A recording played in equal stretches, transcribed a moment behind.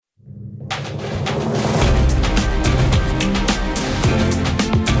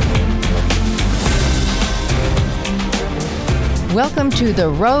Welcome to The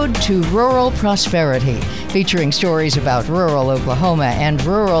Road to Rural Prosperity, featuring stories about rural Oklahoma and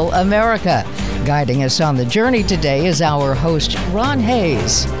rural America. Guiding us on the journey today is our host, Ron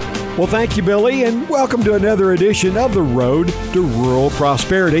Hayes. Well, thank you, Billy, and welcome to another edition of The Road to Rural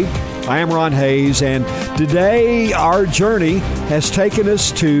Prosperity. I am Ron Hayes, and today our journey has taken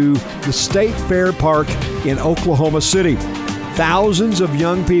us to the State Fair Park in Oklahoma City. Thousands of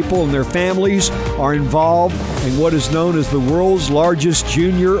young people and their families are involved in what is known as the world's largest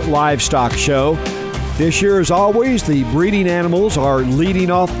junior livestock show. This year, as always, the breeding animals are leading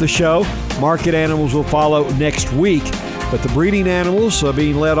off the show. Market animals will follow next week, but the breeding animals are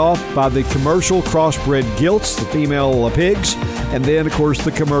being led off by the commercial crossbred gilts, the female pigs, and then, of course,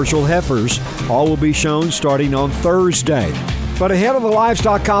 the commercial heifers. All will be shown starting on Thursday. But ahead of the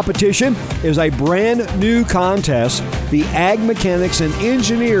livestock competition is a brand new contest, the Ag Mechanics and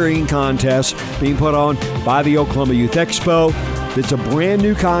Engineering Contest, being put on by the Oklahoma Youth Expo. It's a brand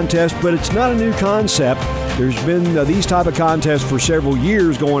new contest, but it's not a new concept. There's been these type of contests for several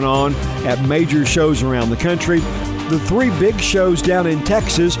years going on at major shows around the country. The three big shows down in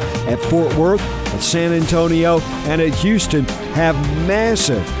Texas at Fort Worth, at San Antonio, and at Houston have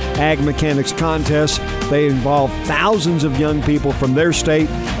massive ag mechanics contests. They involve thousands of young people from their state,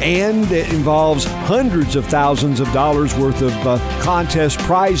 and it involves hundreds of thousands of dollars worth of contest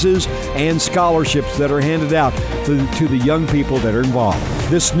prizes and scholarships that are handed out to the young people that are involved.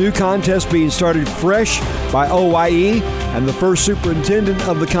 This new contest being started fresh by OYE, and the first superintendent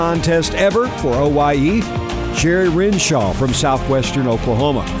of the contest ever for OYE, Jerry Renshaw from southwestern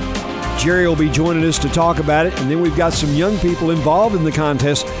Oklahoma. Jerry will be joining us to talk about it, and then we've got some young people involved in the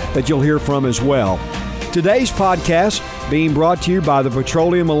contest that you'll hear from as well. Today's podcast being brought to you by the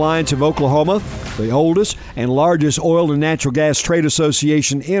Petroleum Alliance of Oklahoma, the oldest and largest oil and natural gas trade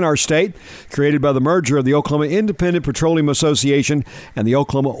association in our state, created by the merger of the Oklahoma Independent Petroleum Association and the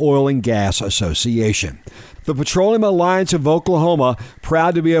Oklahoma Oil and Gas Association. The Petroleum Alliance of Oklahoma,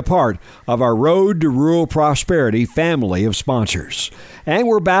 proud to be a part of our Road to Rural Prosperity family of sponsors. And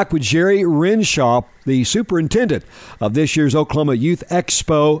we're back with Jerry Renshaw, the superintendent of this year's Oklahoma Youth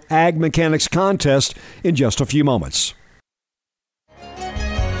Expo Ag Mechanics Contest, in just a few moments.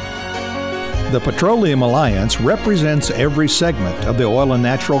 The Petroleum Alliance represents every segment of the oil and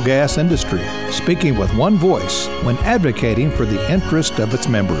natural gas industry, speaking with one voice when advocating for the interest of its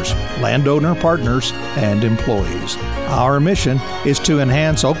members, landowner partners, and employees. Our mission is to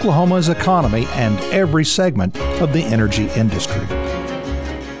enhance Oklahoma's economy and every segment of the energy industry.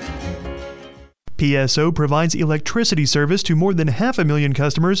 PSO provides electricity service to more than 500,000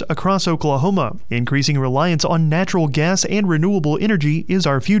 customers across Oklahoma. Increasing reliance on natural gas and renewable energy is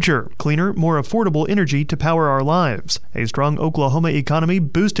our future. Cleaner, more affordable energy to power our lives. A strong Oklahoma economy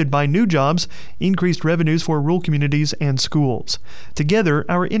boosted by new jobs, increased revenues for rural communities and schools. Together,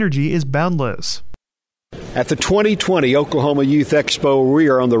 our energy is boundless. At the 2020 Oklahoma Youth Expo, we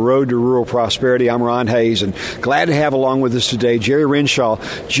are on the road to rural prosperity. I'm Ron Hayes, and glad to have along with us today Jerry Renshaw.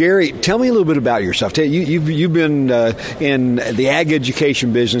 Jerry, tell me a little bit about yourself. You've been in the ag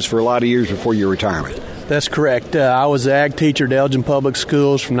education business for a lot of years before your retirement. That's correct. I was an ag teacher at Elgin Public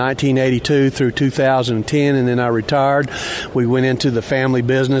Schools from 1982 through 2010, and then I retired. We went into the family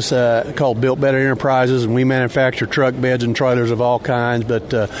business called Built Better Enterprises, and we manufacture truck beds and trailers of all kinds.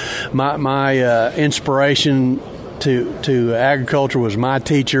 But my inspiration to agriculture was my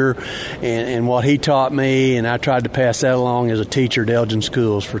teacher and what he taught me, and I tried to pass that along as a teacher at Elgin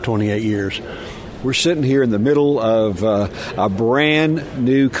Schools for 28 years. We're sitting here in the middle of a brand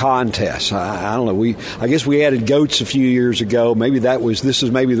new contest. I don't know. I guess we added goats a few years ago. Maybe this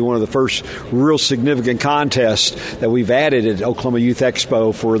is maybe one of the first real significant contests that we've added at Oklahoma Youth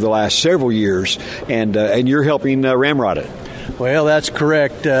Expo for the last several years, and you're helping ramrod it. Well, that's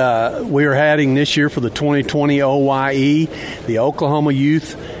correct. We are having this year for the 2020 OYE, the Oklahoma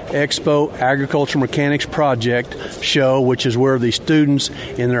Youth Expo Agricultural Mechanics Project show, which is where the students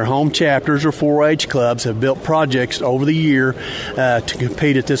in their home chapters or 4-H clubs have built projects over the year to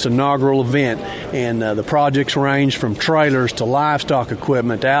compete at this inaugural event. And the projects range from trailers to livestock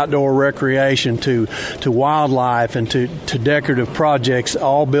equipment to outdoor recreation to wildlife and to decorative projects,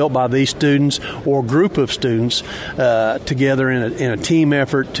 all built by these students or group of students together in a team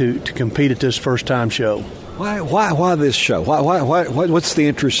effort to compete at this first-time show. Why this show? What's the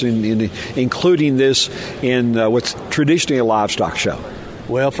interest in including this in what's traditionally a livestock show?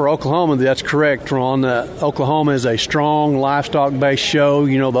 Well, for Oklahoma, that's correct, Ron. Oklahoma is a strong livestock-based show.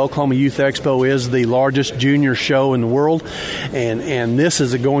 You know, the Oklahoma Youth Expo is the largest junior show in the world, and this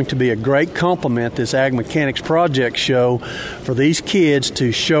is going to be a great complement, this Ag Mechanics Project show, for these kids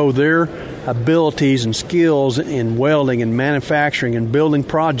to show their abilities and skills in welding and manufacturing and building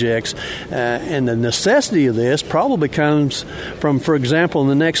projects. And the necessity of this probably comes from, for example, in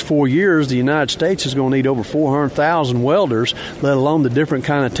the next 4 years, the United States is going to need over 400,000 welders, let alone the different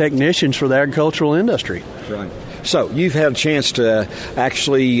kind of technicians for the agricultural industry. Right. So you've had a chance to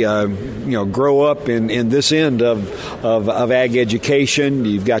actually, grow up in this end of ag education.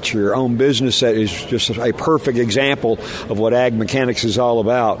 You've got your own business that is just a perfect example of what ag mechanics is all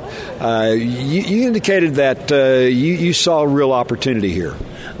about. You indicated that you saw a real opportunity here.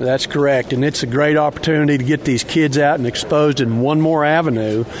 That's correct, and it's a great opportunity to get these kids out and exposed in one more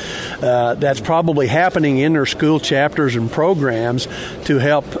avenue that's probably happening in their school chapters and programs to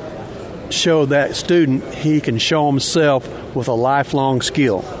help show that student he can show himself with a lifelong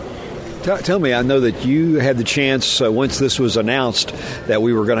skill. Tell me, I know that you had the chance, once this was announced that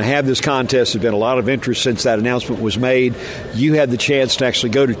we were going to have this contest, there's been a lot of interest since that announcement was made. You had the chance to actually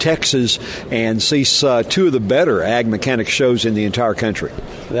go to Texas and see two of the better ag mechanics shows in the entire country.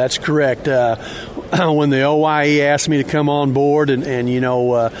 That's correct. When the OYE asked me to come on board, and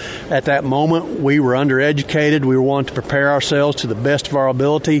at that moment we were undereducated. We were wanting to prepare ourselves to the best of our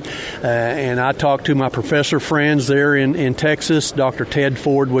ability. And I talked to my professor friends there in Texas, Dr. Ted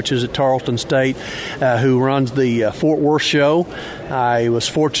Ford, which is at Tarleton State, who runs the Fort Worth show. I was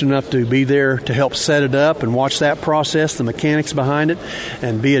fortunate enough to be there to help set it up and watch that process, the mechanics behind it,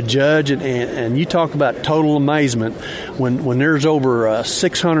 and be a judge. And you talk about total amazement when there's over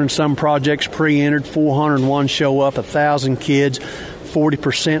 600 and some projects pre-entered, 401 show up, 1,000 kids,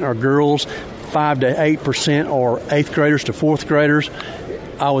 40% are girls, 5 to 8% are 8th graders to 4th graders.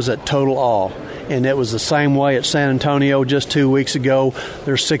 I was at total awe. And it was the same way at San Antonio just 2 weeks ago.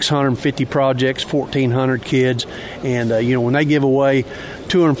 There's 650 projects, 1,400 kids. And, when they give away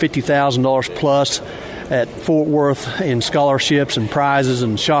 $250,000 plus at Fort Worth in scholarships and prizes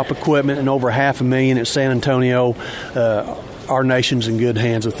and shop equipment and over $500,000 at San Antonio, our nation's in good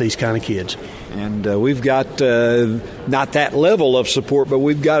hands with these kind of kids. And we've got not that level of support, but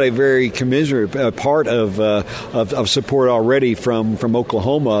we've got a very commiserate part of support already from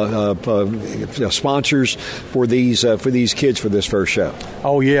Oklahoma sponsors for these kids for this first show.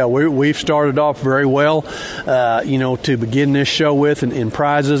 Oh yeah, we've started off very well. To begin this show with in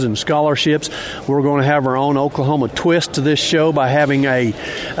prizes and scholarships, we're going to have our own Oklahoma twist to this show by having a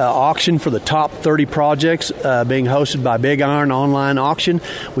auction for the top 30 projects being hosted by Big Iron online auction.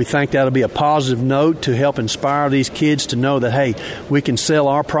 We think that'll be a positive note to help inspire these kids to know that, hey, we can sell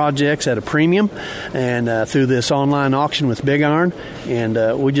our projects at a premium and through this online auction with Big Iron. And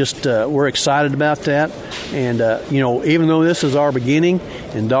we're excited about that. And, even though this is our beginning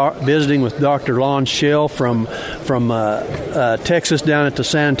and visiting with Dr. Lon Shell from Texas down at the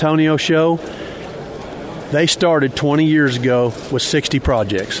San Antonio show, they started 20 years ago with 60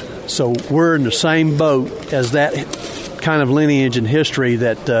 projects. So we're in the same boat as that kind of lineage and history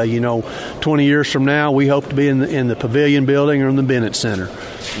that 20 years from now we hope to be in the Pavilion Building or in the Bennett Center,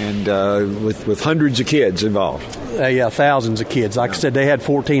 and with hundreds of kids involved. Thousands of kids. Like I said, they had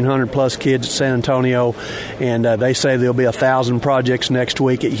 1,400 plus kids at San Antonio, and they say there'll be 1,000 projects next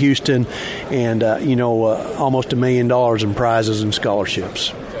week at Houston, and almost $1 million in prizes and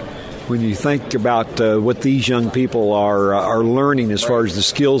scholarships. When you think about what these young people are learning as far as the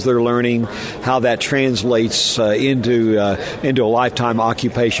skills they're learning, how that translates into a lifetime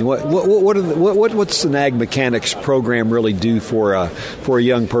occupation, what's the ag mechanics program really do for a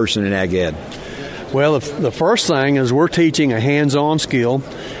young person in ag ed? Well, the first thing is we're teaching a hands-on skill,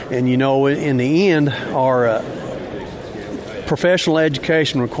 and in the end, our professional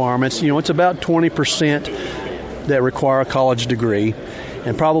education requirements, it's about 20% that require a college degree,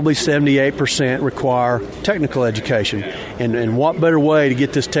 and probably 78% require technical education. And what better way to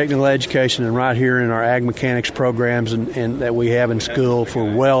get this technical education than right here in our ag mechanics programs and that we have in school, for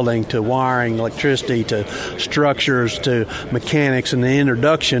welding to wiring, electricity to structures to mechanics, and the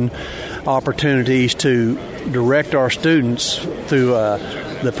introduction opportunities to direct our students through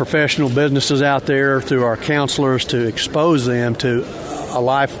the professional businesses out there, through our counselors, to expose them to a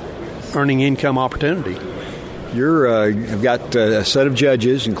life earning income opportunity. You've got a set of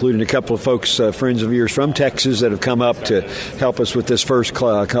judges, including a couple of folks, friends of yours from Texas, that have come up to help us with this first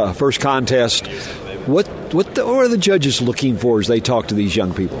contest. What are the judges looking for as they talk to these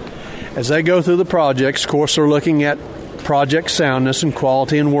young people? As they go through the projects, of course, they're looking at project soundness and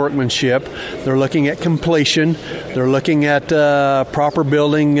quality and workmanship. They're looking at completion. They're looking at proper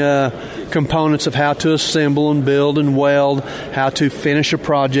building components of how to assemble and build and weld, how to finish a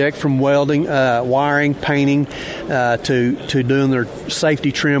project from welding, wiring, painting, to doing their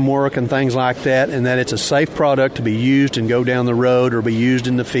safety trim work and things like that, and that it's a safe product to be used and go down the road or be used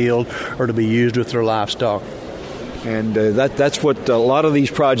in the field or to be used with their livestock. And that's what a lot of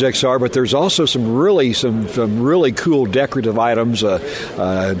these projects are. But there's also some really cool decorative items,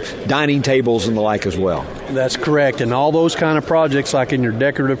 dining tables and the like as well. That's correct. And all those kind of projects, like in your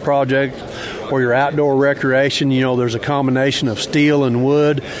decorative project or your outdoor recreation, there's a combination of steel and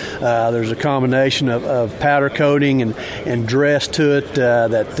wood. There's a combination of powder coating and dress to it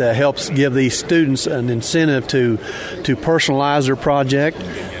that helps give these students an incentive to personalize their project,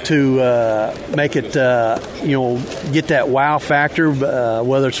 to make it, get that wow factor,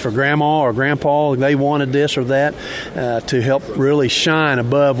 whether it's for grandma or grandpa, they wanted this or that, to help really shine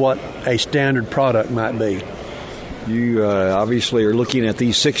above what a standard product might be. You obviously are looking at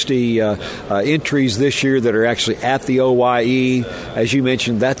these 60 entries this year that are actually at the OYE. As you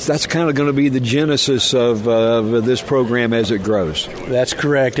mentioned, that's kind of going to be the genesis of this program as it grows. That's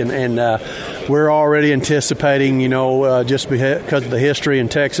correct, and we're already anticipating, just because of the history in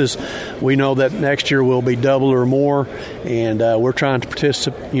Texas, we know that next year will be double or more, and we're trying to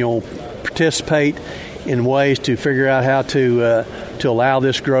participate in ways to figure out how to allow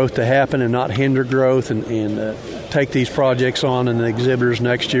this growth to happen and not hinder growth, and take these projects on and the exhibitors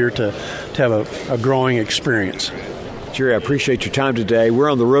next year to have a growing experience. Jerry, I appreciate your time today. We're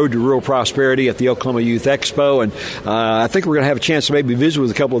on the road to rural prosperity at the Oklahoma Youth Expo, and I think we're going to have a chance to maybe visit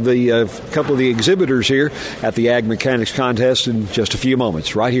with a couple of the exhibitors here at the Ag Mechanics Contest in just a few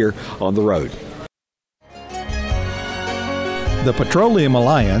moments, right here on the road. The Petroleum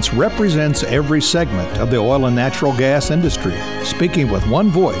Alliance represents every segment of the oil and natural gas industry, speaking with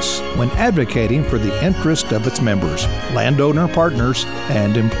one voice when advocating for the interest of its members, landowner partners,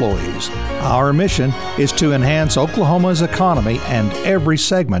 and employees. Our mission is to enhance Oklahoma's economy and every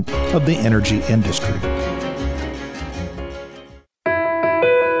segment of the energy industry.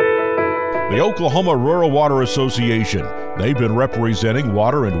 The Oklahoma Rural Water Association. They've been representing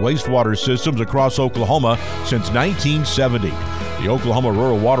water and wastewater systems across Oklahoma since 1970. The Oklahoma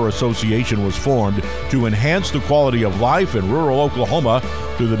Rural Water Association was formed to enhance the quality of life in rural Oklahoma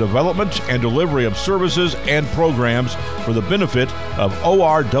through the development and delivery of services and programs for the benefit of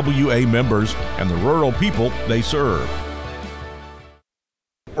ORWA members and the rural people they serve.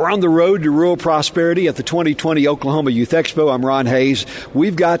 We're on the road to rural prosperity at the 2020 Oklahoma Youth Expo. I'm Ron Hayes.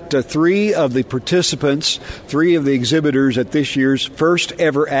 We've got three of the participants, three of the exhibitors at this year's first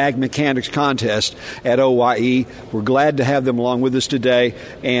ever Ag Mechanics Contest at OYE. We're glad to have them along with us today.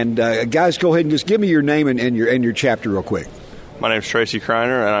 And guys, go ahead and just give me your name and your chapter real quick. My name is Tracy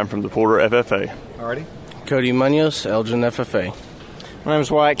Kreiner, and I'm from the Porter FFA. Alrighty. Cody Munoz, Elgin FFA. My name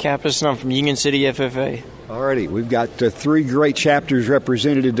is Wyatt Kappas, and I'm from Union City FFA. Alrighty, we've got three great chapters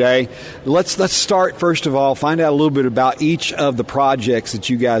represented today. Let's start, first of all, find out a little bit about each of the projects that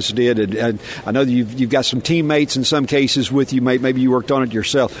you guys did. And I know that you've got some teammates in some cases with you. Maybe you worked on it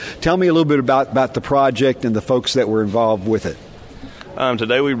yourself. Tell me a little bit about the project and the folks that were involved with it.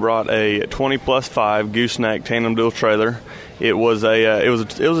 Today we brought a 20+5 gooseneck tandem dual trailer. It was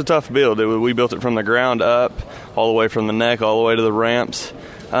a tough build. We built it from the ground up, all the way from the neck, all the way to the ramps.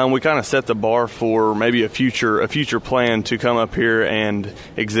 We kind of set the bar for maybe a future plan to come up here and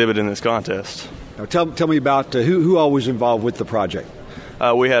exhibit in this contest. Now tell me about who all was involved with the project.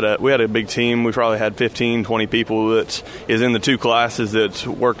 We had a big team. We probably had 15, 20 people that is in the two classes that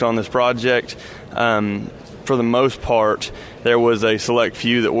worked on this project. For the most part, there was a select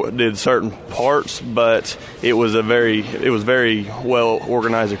few that did certain parts, but it was very well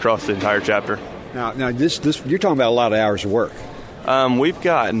organized across the entire chapter. Now this you're talking about a lot of hours of work. We've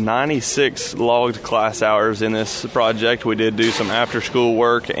got 96 logged class hours in this project. We did do some after-school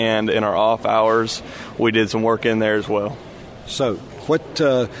work, and in our off hours, we did some work in there as well. So, what's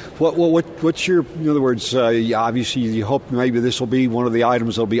your? In other words, obviously, you hope maybe this will be one of the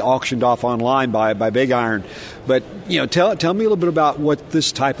items that'll be auctioned off online by Big Iron. But tell me a little bit about what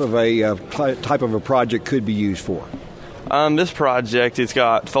this type of a project could be used for. This project, it's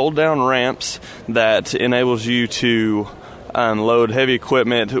got fold-down ramps that enables you to load heavy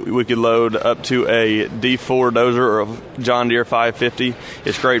equipment. We could load up to a D4 dozer or a John Deere 550.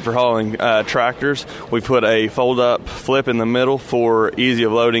 It's great for hauling tractors. We put a fold-up flip in the middle for easy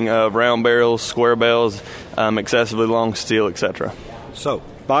loading of round barrels, square barrels, excessively long steel, etc. So,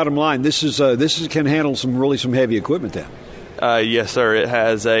 bottom line, this can handle some heavy equipment then. Yes, sir. It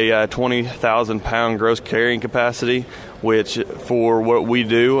has a 20,000-pound gross carrying capacity, which for what we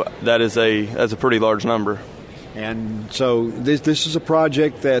do, that's a pretty large number. And so this is a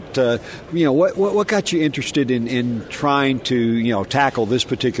project that, what got you interested in trying to, tackle this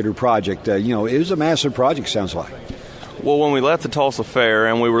particular project? It was a massive project, sounds like. Well, when we left the Tulsa Fair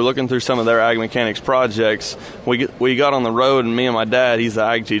and we were looking through some of their ag mechanics projects, we got on the road, and me and my dad, he's the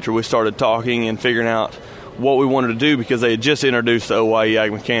ag teacher, we started talking and figuring out what we wanted to do because they had just introduced the OYE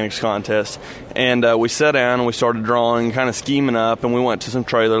Ag Mechanics Contest. And we sat down and we started drawing, kind of scheming up, and we went to some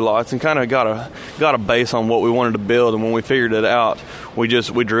trailer lots and kind of got a base on what we wanted to build. And when we figured it out, we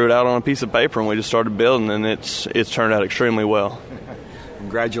drew it out on a piece of paper and we just started building, and it's turned out extremely well.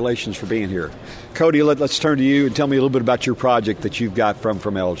 Congratulations for being here. Cody, let's turn to you and tell me a little bit about your project that you've got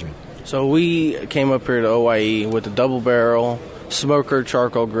from Elgin. So we came up here to OYE with a double barrel smoker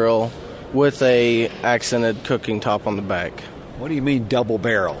charcoal grill with a accented cooking top on the back. What do you mean double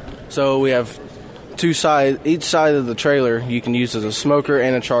barrel? So we have two sides. Each side of the trailer you can use as a smoker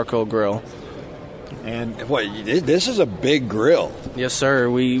and a charcoal grill. And this is a big grill. Yes, sir.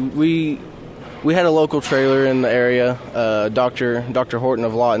 We had a local trailer in the area, Dr. Horton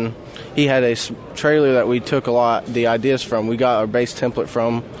of Lawton. He had a trailer that we took a lot the ideas from. We got our base template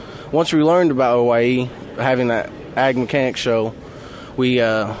from. Once we learned about OYE, having that Ag Mechanics show, we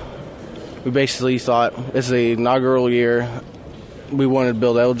basically thought it's the inaugural year. We wanted to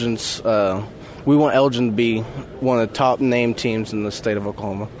build Elgin's. We want Elgin to be one of the top named teams in the state of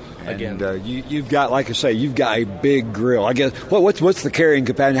Oklahoma. Again, and you've got, like I say, you've got a big grill. I guess what's the carrying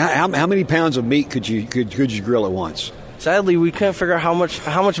capacity? How many pounds of meat could you grill at once? Sadly, we couldn't figure out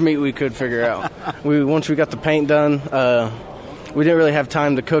how much meat we could figure out. Once we got the paint done, we didn't really have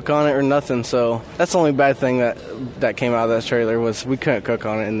time to cook on it or nothing. So that's the only bad thing that came out of that trailer was we couldn't cook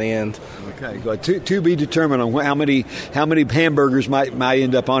on it in the end. Okay, good. To be determined on how many hamburgers might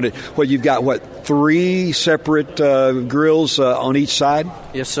end up on it. Well, you've got 3 separate grills on each side?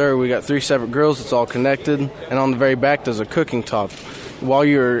 Yes, sir. We got 3 separate grills. It's all connected, and on the very back there's a cooking top. While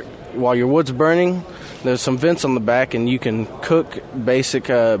your wood's burning, there's some vents on the back, and you can cook basic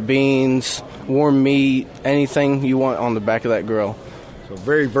beans, warm meat, anything you want on the back of that grill. So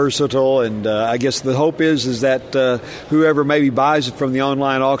very versatile, and I guess the hope is that whoever maybe buys it from the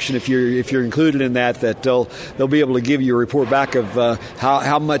online auction, if you're included in that they'll be able to give you a report back of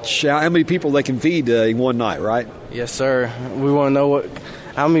how many people they can feed in one night, right? Yes, sir. We want to know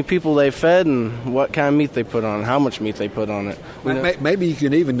how many people they fed and what kind of meat they put on it, how much meat they put on it. Maybe you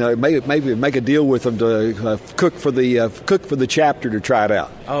can even maybe make a deal with them to cook for the chapter to try it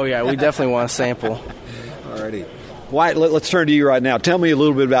out. Oh yeah, we definitely want a sample. Alrighty. Wyatt, let's turn to you right now. Tell me a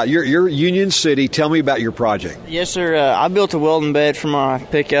little bit about your Union City. Tell me about your project. Yes, sir. I built a welding bed for my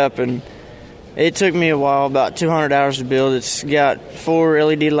pickup, and it took me a while, about 200 hours to build. It's got 4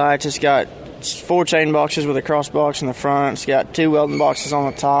 LED lights. It's got 4 chain boxes with a cross box in the front. It's got 2 welding boxes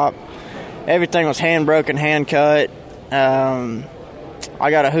on the top. Everything was hand broken, hand cut. I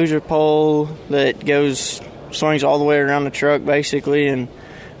got a Hoosier pole that swings all the way around the truck, basically, and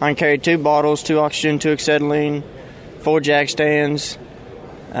I can carry 2 bottles, 2 oxygen, 2 acetylene, 4 jack stands.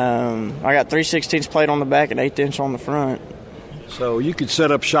 I got 3/16 plate on the back and 1/8 inch on the front. So you could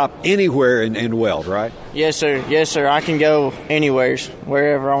set up shop anywhere and weld, right? Yes, sir. Yes, sir. I can go anywhere,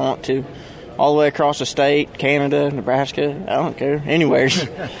 wherever I want to, all the way across the state, Canada, Nebraska. I don't care, anywhere.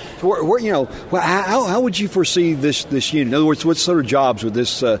 How would you foresee this unit? In other words, what sort of jobs would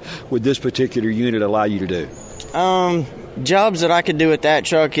this particular unit allow you to do? Jobs that I could do with that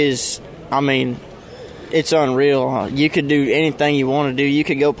truck is, it's unreal. You could do anything you want to do. You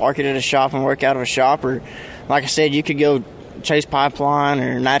could go park it at a shop and work out of a shop, or like I said, you could go chase pipeline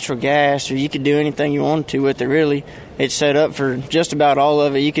or natural gas, or you could do anything you wanted to with it, really. It's set up for just about all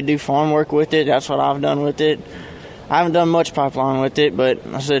of it. You could do farm work with it. That's what I've done with it. I haven't done much pipeline with it, but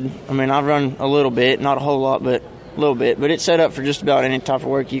I've run a little bit, not a whole lot, but a little bit. But it's set up for just about any type of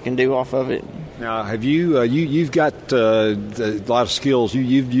work you can do off of it. Now, have you've got a lot of skills.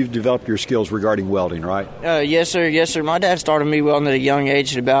 You've developed your skills regarding welding, right? Yes, sir. Yes, sir. My dad started me welding at a young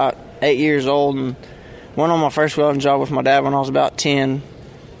age, at about 8 years old, and went on my first welding job with my dad when I was about 10,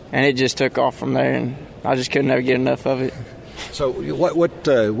 and it just took off from there, and I just couldn't ever get enough of it. So, what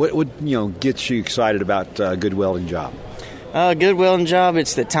gets you excited about a good welding job? Good welding job,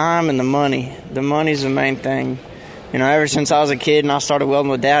 it's the time and the money. The money's the main thing. Ever since I was a kid and I started welding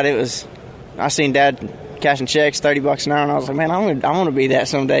with Dad, I seen Dad cashing checks, $30 an hour, and I was like, man, I want to be that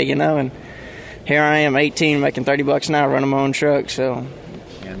someday, And here I am, 18, making $30 an hour, running my own truck. So.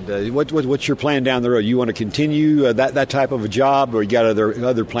 And what's your plan down the road? You want to continue that type of a job, or you got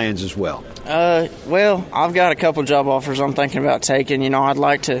other plans as well? Well, I've got a couple job offers I'm thinking about taking. I'm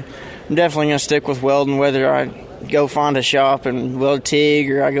definitely going to stick with welding, whether I go find a shop and weld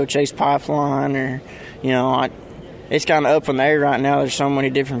TIG, or I go chase pipeline, or, it's kind of up in the air right now. There's so many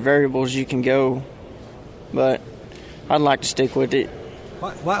different variables you can go, but I'd like to stick with it.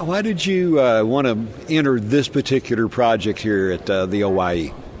 Why did you want to enter this particular project here at the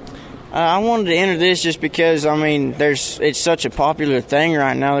OYE? I wanted to enter this just because, it's such a popular thing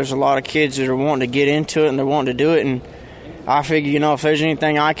right now. There's a lot of kids that are wanting to get into it and they're wanting to do it, and I figure, if there's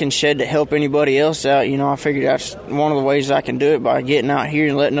anything I can shed to help anybody else out, I figure that's one of the ways I can do it, by getting out here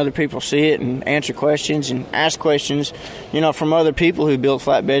and letting other people see it and answer questions and ask questions, from other people who build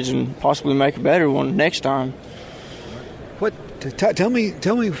flatbeds and possibly make a better one next time. Tell me,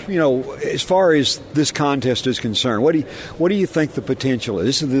 as far as this contest is concerned, what do you think the potential is?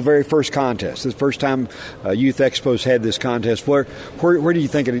 This is the very first contest. This is the first time Youth Expo's had this contest. Where do you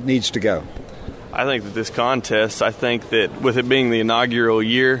think it needs to go? I think that this contest, with it being the inaugural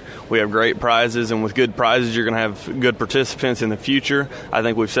year, we have great prizes, and with good prizes, you're going to have good participants in the future. I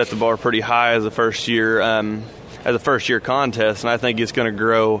think we've set the bar pretty high as a first year contest, and I think it's going to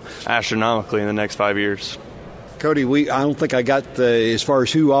grow astronomically in the next 5 years. Cody, I don't think I got as far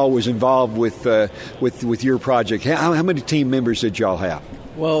as who all was involved with your project. How many team members did y'all have?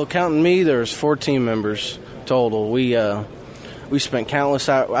 Well, counting me, there's 4 team members total. We spent countless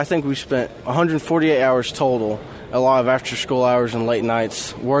hours. I think we spent 148 hours total, a lot of after-school hours and late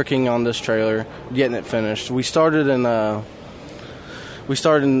nights working on this trailer, getting it finished. We started in the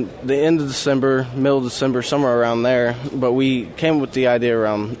end of December, middle of December, somewhere around there, but we came with the idea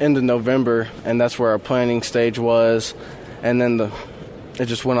around end of November, and that's where our planning stage was, and then it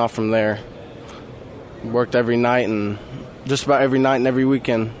just went off from there. Worked every night, and just about every night and every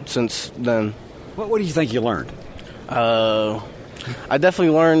weekend since then. What do you think you learned? I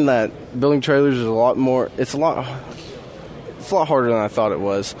definitely learned that building trailers is a lot harder than I thought it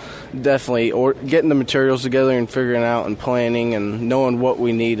was. Definitely, or getting the materials together and figuring out and planning and knowing what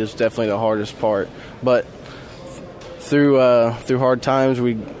we need is definitely the hardest part. But through hard times,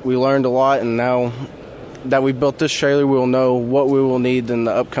 we learned a lot, and now that we built this trailer, we'll know what we will need in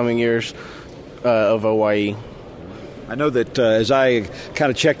the upcoming years of OYE. I know that as I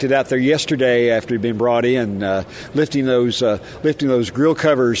kind of checked it out there yesterday after it'd been brought in, lifting those grill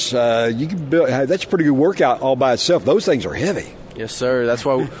covers, you can build. That's a pretty good workout all by itself. Those things are heavy. Yes, sir. That's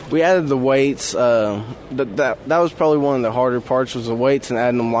why we added the weights. That was probably one of the harder parts, was the weights and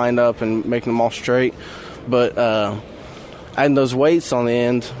adding them lined up and making them all straight. But adding those weights on the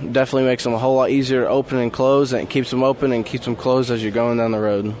end definitely makes them a whole lot easier to open and close, and it keeps them open and keeps them closed as you're going down the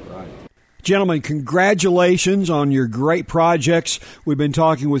road. Gentlemen, congratulations on your great projects. We've been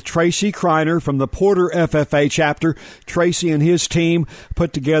talking with Tracy Kreiner from the Porter FFA chapter. Tracy and his team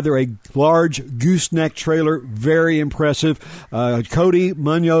put together a large gooseneck trailer, very impressive. Cody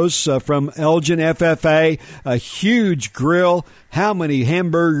Munoz from Elgin FFA, a huge grill. How many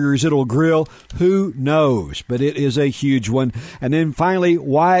hamburgers it'll grill, who knows? But it is a huge one. And then finally,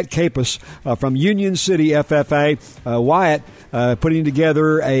 Wyatt Capus from Union City FFA. Wyatt putting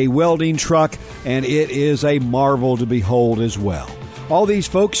together a welding truck, and it is a marvel to behold as well. All these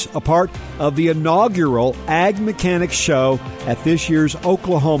folks a part of the inaugural Ag Mechanics Show at this year's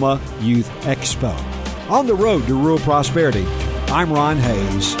Oklahoma Youth Expo. On the road to rural prosperity, I'm Ron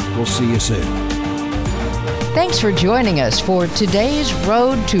Hayes. We'll see you soon. Thanks for joining us for today's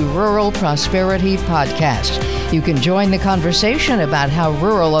Road to Rural Prosperity podcast. You can join the conversation about how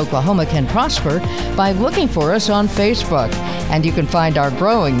rural Oklahoma can prosper by looking for us on Facebook. And you can find our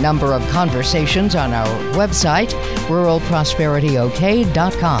growing number of conversations on our website,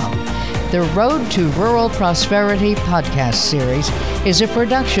 ruralprosperityok.com. The Road to Rural Prosperity podcast series is a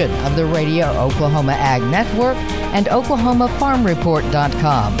production of the Radio Oklahoma Ag Network and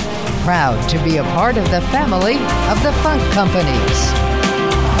OklahomaFarmReport.com. Proud to be a part of the family of the Funk Companies.